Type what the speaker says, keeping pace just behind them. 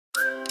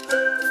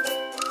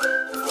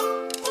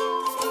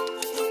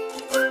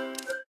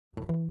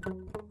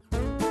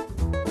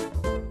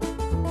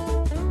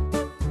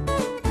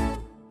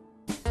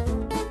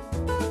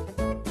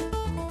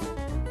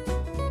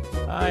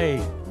Hi,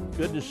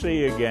 good to see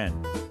you again.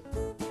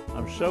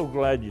 I'm so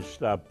glad you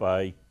stopped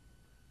by.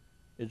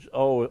 It's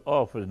always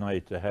awful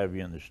nice to have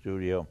you in the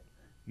studio.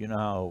 You know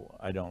how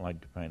I don't like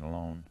to paint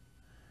alone.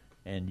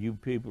 And you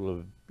people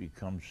have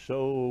become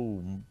so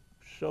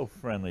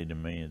friendly to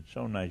me and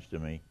so nice to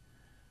me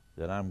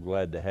that I'm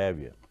glad to have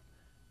you.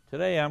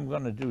 Today I'm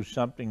going to do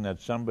something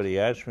that somebody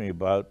asked me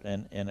about,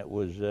 and it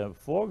was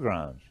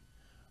foregrounds.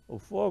 Well,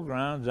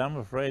 foregrounds, I'm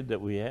afraid that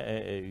we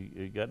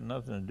got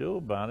nothing to do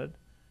about it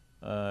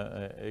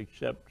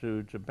except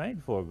to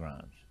paint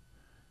foregrounds.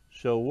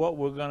 So what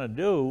we're going to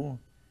do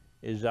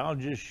is I'll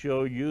just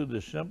show you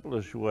the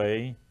simplest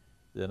way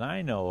that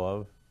I know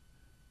of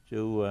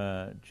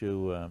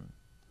to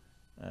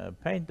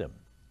paint them.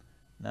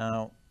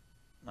 Now,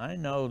 I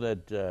know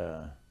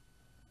that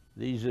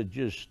these are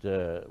just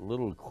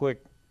little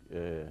quick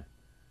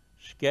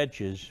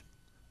sketches,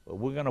 but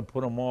we're going to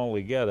put them all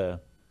together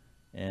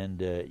and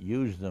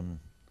use them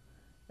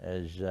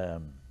as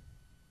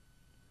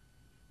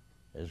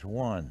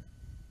one.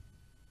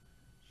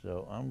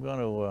 So I'm going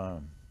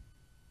to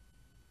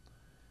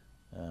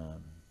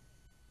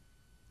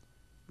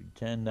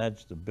pretend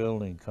that's the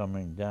building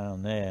coming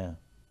down there.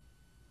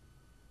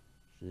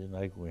 See,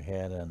 like we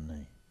had on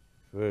the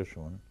first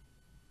one.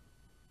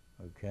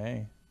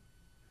 Okay?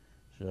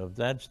 So if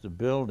that's the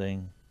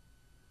building,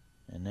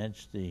 and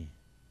that's the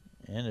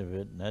end of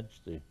it, and that's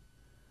the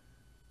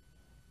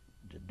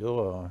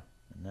door,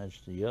 and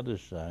that's the other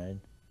side,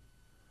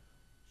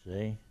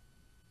 see?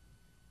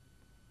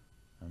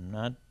 I'm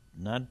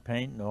not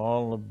painting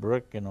all the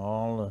brick and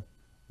all the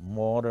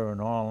mortar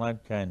and all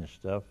that kind of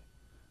stuff.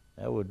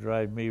 That would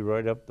drive me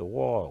right up the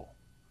wall.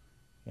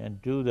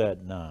 Can't do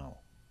that now.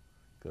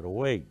 Gotta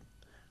wait.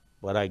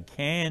 What I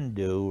can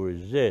do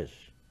is this.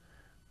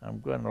 I'm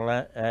going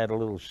to add a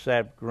little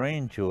sap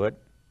green to it.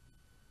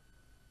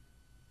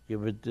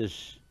 Give it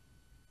this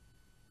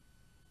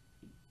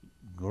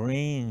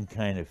green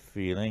kind of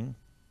feeling.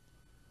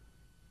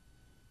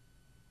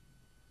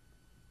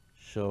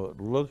 So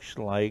it looks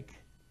like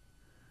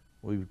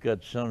we've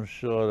got some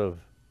sort of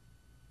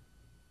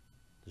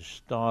the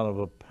start of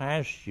a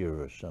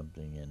pasture or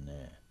something in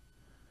there.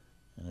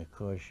 And of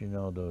course, you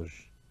know, those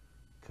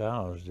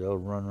cows, they'll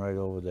run right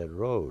over that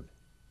road.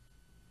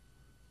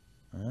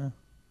 Huh?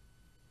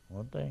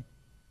 Won't they?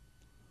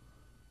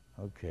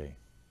 Okay.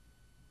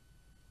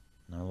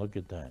 Now look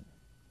at that.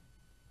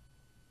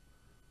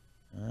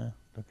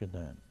 Look at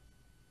that.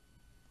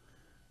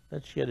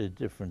 Let's get a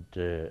different,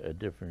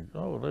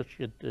 let's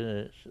get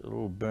a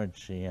little burnt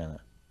sienna.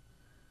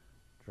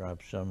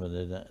 Drop some of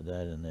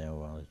that in there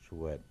while it's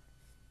wet.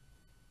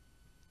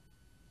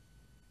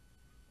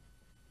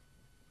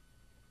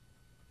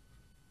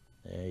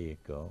 There you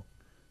go.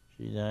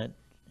 See that?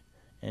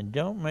 And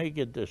don't make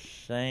it the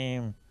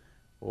same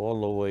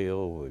all the way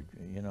over.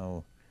 You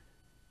know,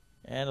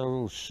 add a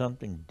little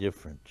something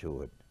different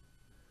to it.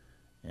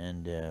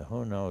 And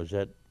who knows,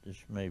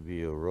 this may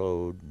be a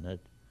road, and that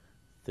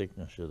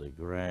thickness of the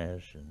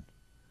grass, and,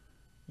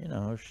 you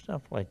know,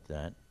 stuff like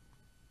that.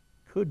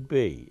 Could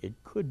be. It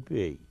could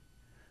be.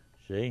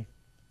 See?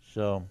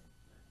 So,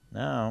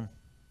 now,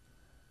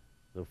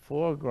 the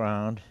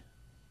foreground,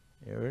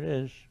 here it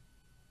is.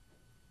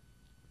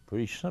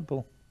 Pretty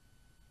simple.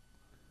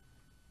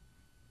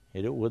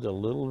 Hit it with a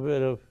little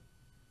bit of,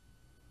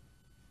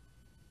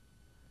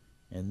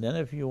 and then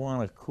if you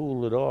want to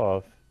cool it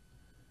off,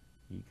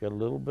 you got a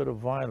little bit of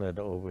violet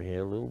over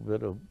here, a little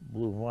bit of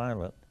blue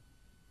violet.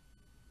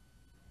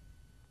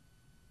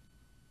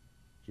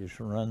 Just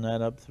run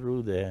that up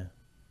through there.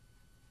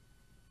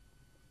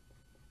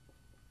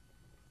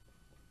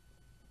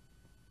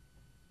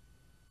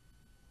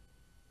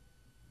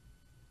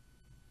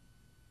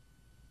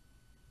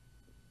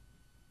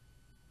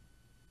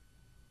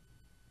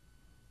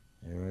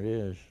 There it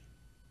is.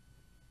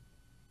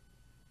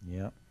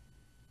 Yep.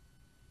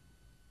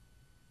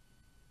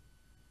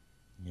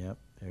 Yep,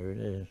 there it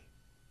is.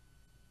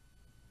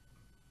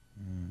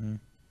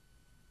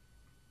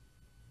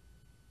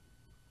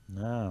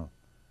 Now,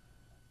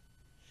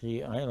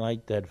 see, I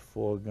like that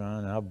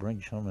foreground. I'll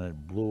bring some of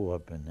that blue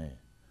up in there.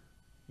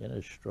 Get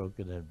a stroke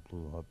of that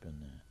blue up in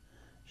there.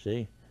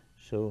 See?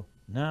 So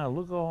now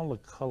look at all the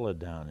color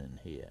down in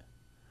here.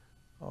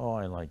 Oh,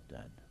 I like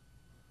that.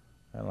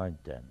 I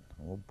like that.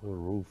 We'll put a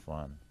roof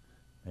on.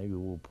 Maybe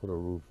we'll put a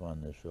roof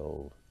on this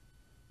old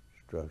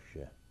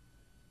structure.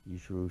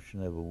 These roofs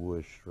never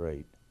were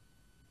straight.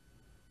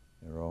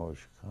 They're always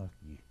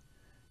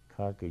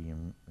cockeyed,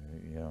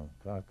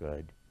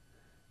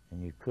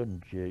 and you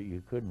couldn't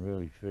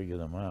really figure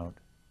them out,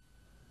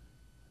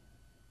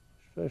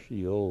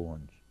 especially the old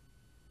ones.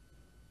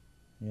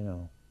 You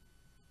know,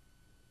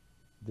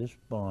 this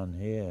barn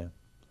here,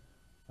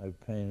 I've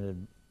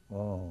painted,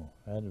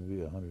 had to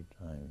be 100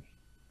 times.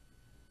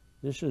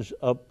 This is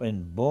up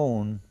in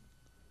Boone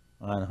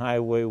on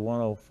Highway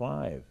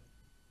 105.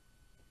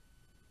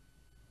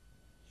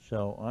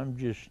 So I'm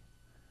just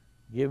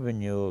giving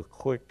you a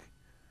quick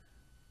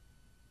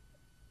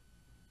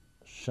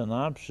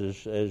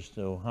synopsis as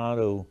to how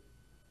to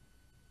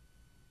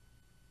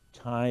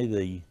tie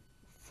the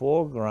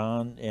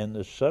foreground and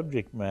the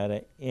subject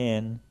matter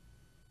in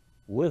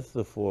with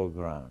the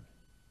foreground,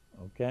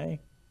 okay?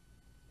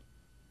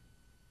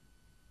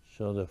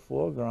 So the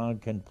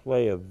foreground can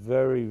play a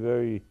very,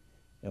 very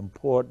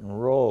important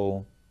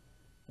role,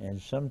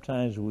 and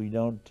sometimes we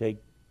don't take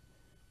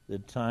the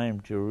time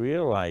to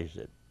realize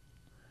it.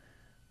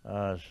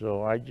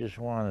 So I just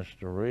want us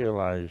to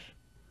realize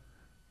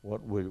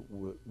what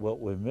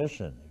we're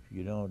missing if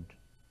you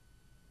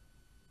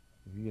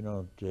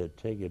don't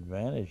take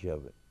advantage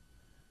of it.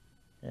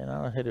 And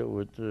I'll hit it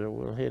with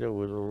we'll hit it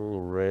with a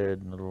little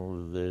red and a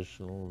little of this,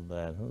 a little of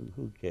that.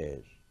 Who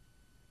cares?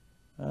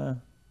 Huh?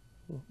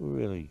 Who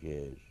really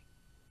cares?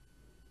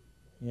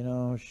 You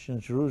know,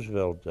 since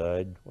Roosevelt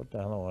died, what the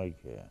hell do I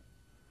care?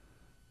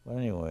 But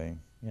anyway,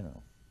 you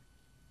know,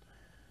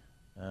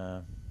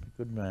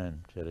 good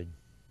man, Teddy,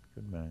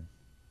 good man.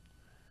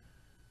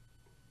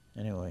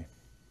 Anyway.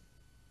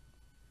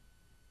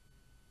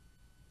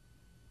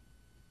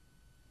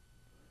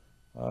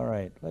 All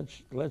right,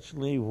 let's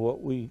leave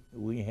what we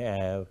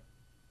have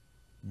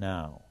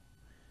now,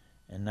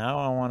 and now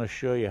I want to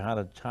show you how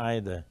to tie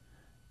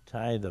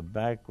the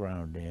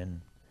background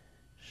in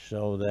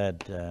so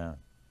that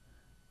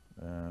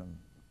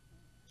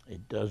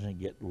it doesn't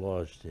get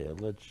lost here.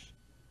 Let's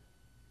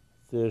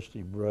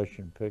thirsty brush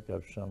and pick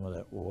up some of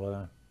that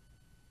water.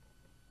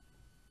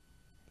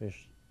 Just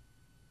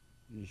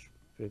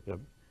pick up,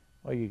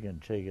 or you can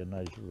take a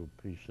nice little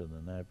piece of the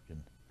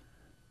napkin.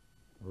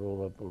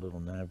 Roll up a little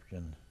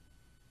napkin.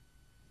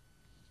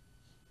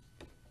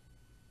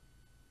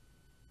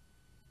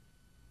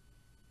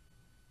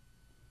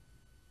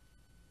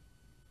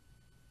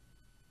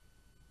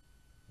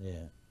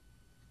 Yeah.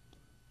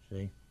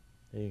 See?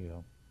 There you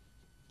go.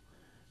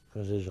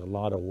 Because there's a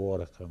lot of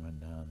water coming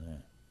down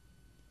there.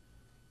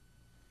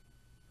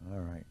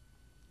 All right.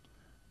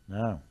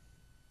 Now,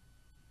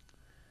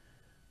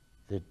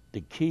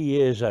 the key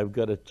is I've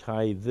got to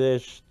tie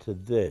this to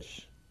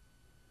this.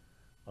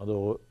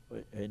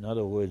 In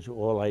other words,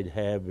 all I'd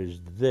have is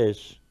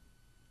this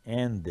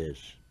and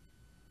this.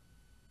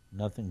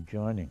 Nothing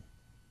joining.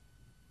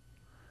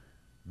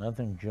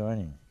 Nothing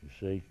joining, you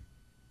see?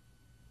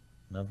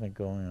 Nothing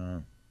going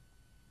on.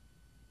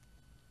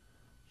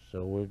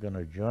 So we're going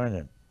to join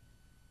it.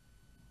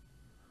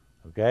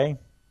 Okay?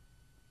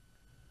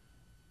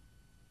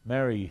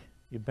 Mary,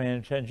 you paying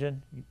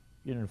attention? You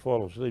didn't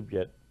fall asleep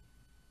yet.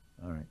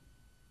 All right.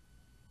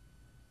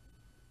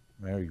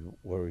 Mary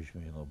worries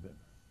me a little bit.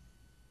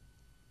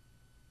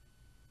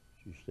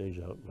 She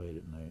stays out late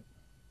at night.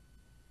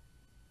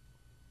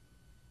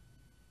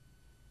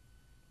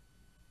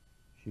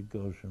 She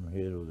goes from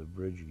here to the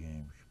bridge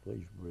game. She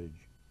plays bridge.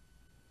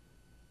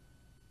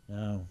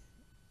 Now,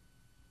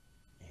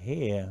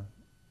 here,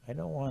 I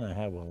don't want to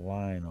have a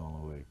line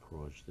all the way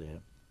across there.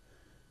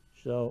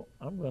 So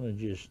I'm going to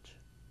just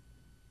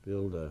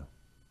build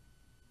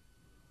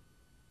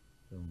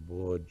some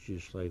boards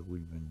just like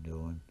we've been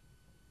doing.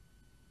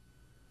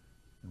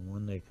 And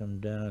when they come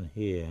down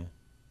here,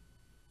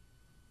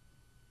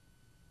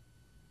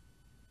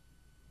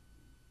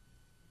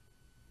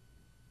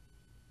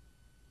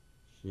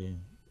 see,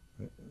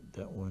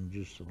 that one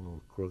just a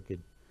little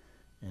crooked.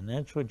 And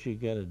that's what you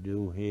got to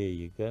do here.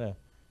 You got to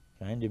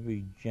kind of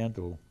be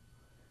gentle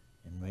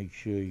and make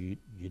sure you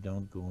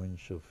don't go in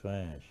so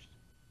fast.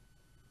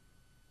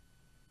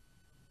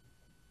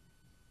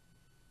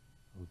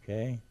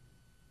 Okay?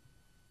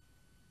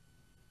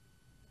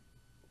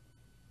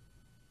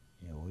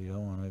 Yeah, we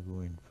don't want to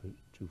go in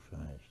too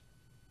fast.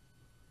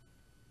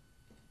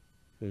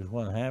 Because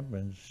what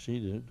happens,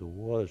 see, the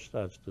water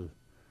starts to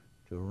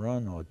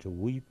run or to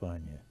weep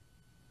on you.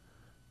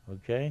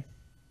 Okay?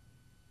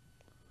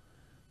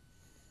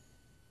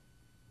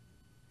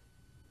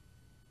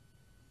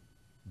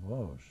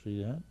 Whoa,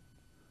 see that?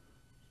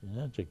 See,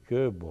 that's a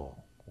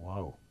curveball.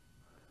 Wow.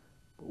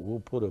 But we'll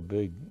put a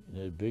big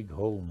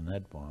hole in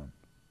that barn.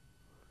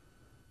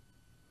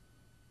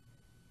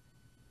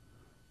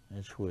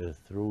 That's where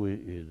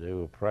they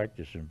were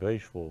practicing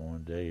baseball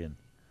one day, and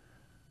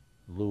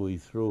Louis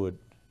threw it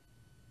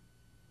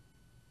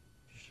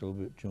just a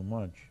little bit too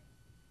much.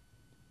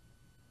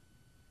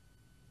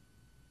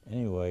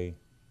 Anyway,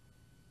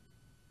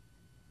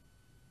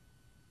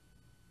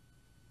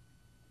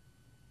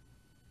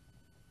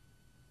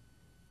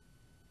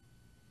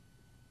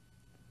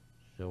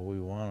 so we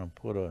want to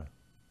put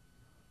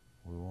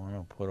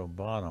a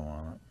bottom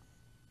on it.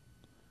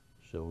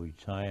 So we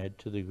tie it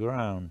to the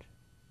ground.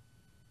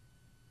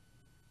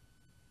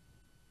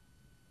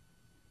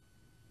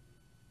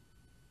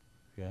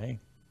 Okay?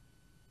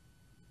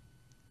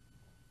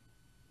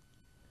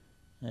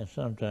 And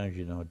sometimes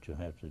you don't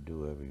have to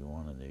do every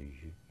one of these.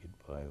 You can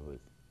get by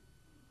with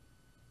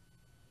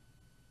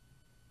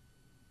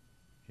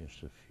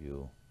just a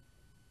few.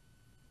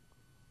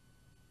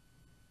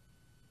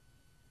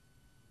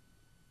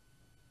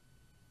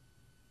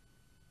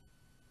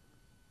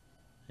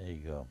 There you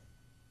go.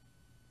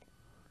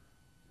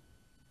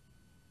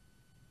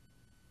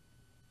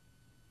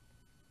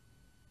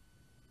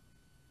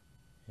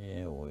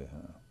 Here we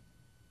are.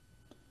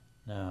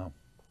 Now,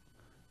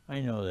 I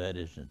know that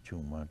isn't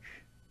too much,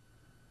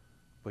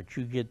 but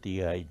you get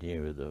the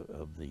idea of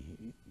the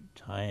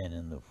tying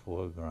in the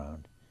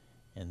foreground.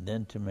 And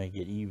then to make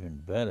it even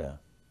better,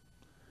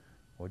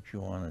 what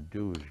you want to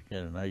do is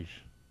get a nice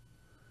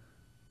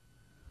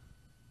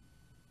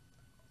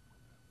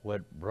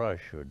wet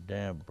brush or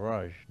damp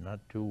brush, not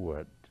too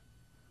wet,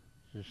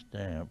 just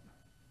damp,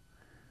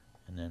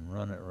 and then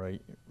run it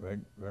right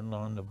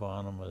along the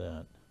bottom of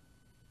that.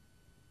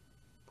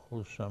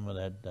 Pull some of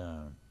that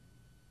down.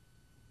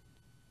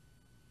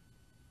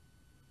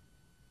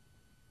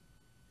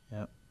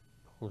 Yep,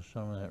 pull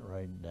some of that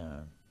right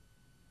down.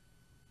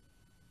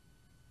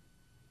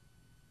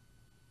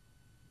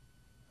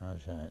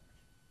 How's that?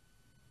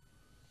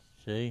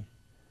 See?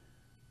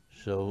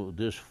 So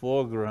this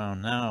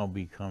foreground now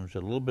becomes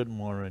a little bit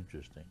more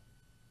interesting.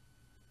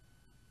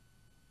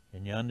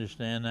 Can you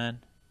understand that?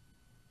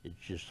 It's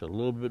just a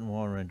little bit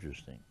more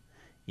interesting.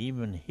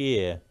 Even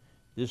here,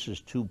 this is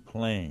too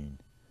plain.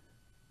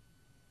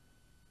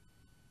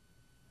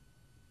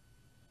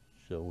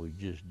 So we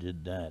just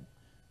did that.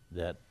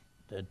 That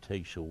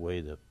takes away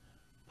the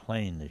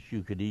plainness.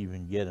 You could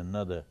even get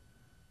another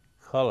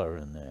color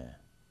in there.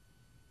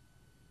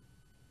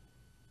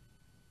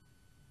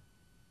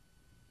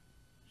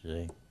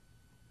 See?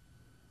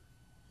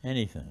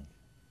 Anything.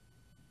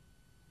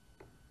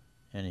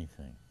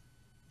 Anything.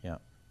 Yeah.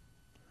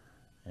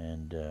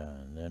 And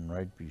then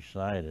right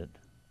beside it,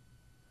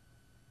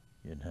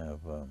 you'd have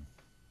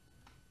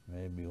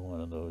maybe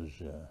one of those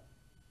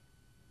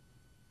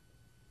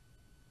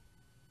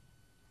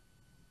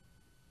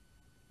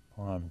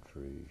palm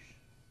trees.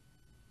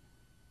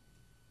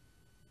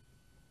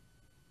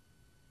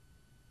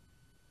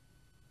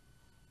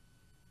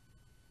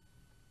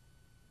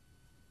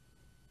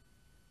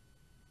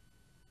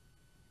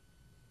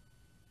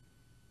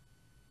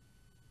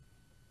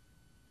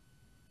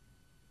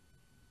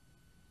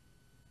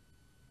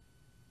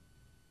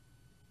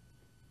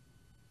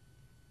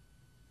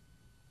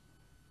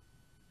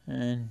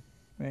 And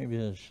maybe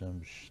there's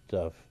some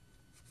stuff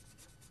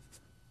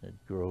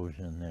that grows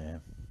in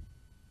there.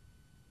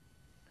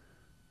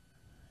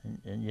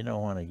 And you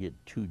don't want to get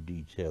too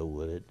detailed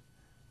with it.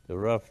 The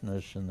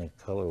roughness and the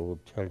color will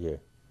tell you,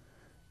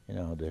 you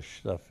know, there's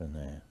stuff in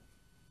there.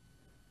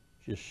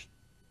 Just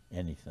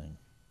anything.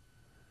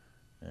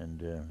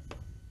 And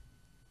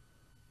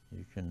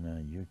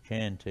you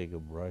can take a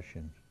brush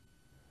and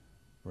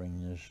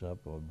bring this up,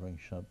 or bring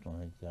something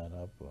like that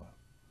up, or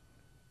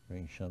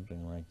bring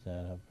something like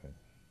that up, and,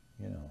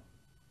 you know,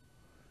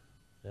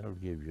 that'll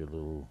give you a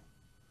little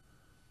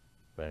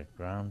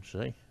background,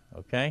 see?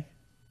 Okay?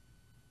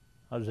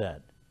 How's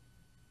that?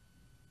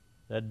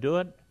 That do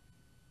it?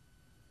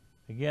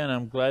 Again,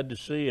 I'm glad to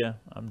see you.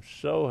 I'm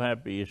so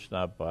happy you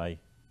stopped by.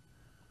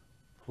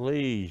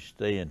 Please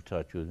stay in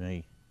touch with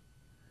me.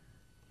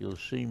 You'll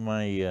see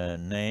my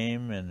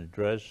name and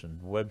address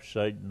and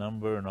website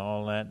number and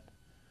all that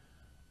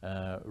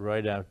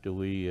right after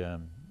we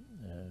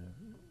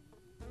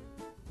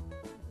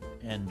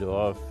end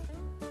off.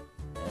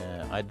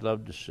 I'd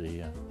love to see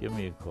you. Give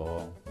me a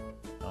call.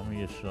 Tell me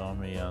you saw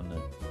me on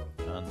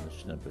the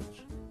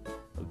snippets.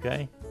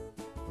 Okay?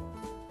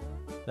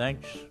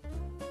 Thanks.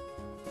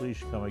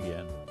 Please come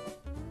again.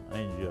 I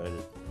enjoyed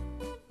it.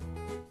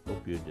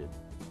 Hope you did.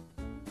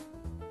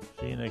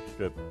 See you next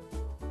trip.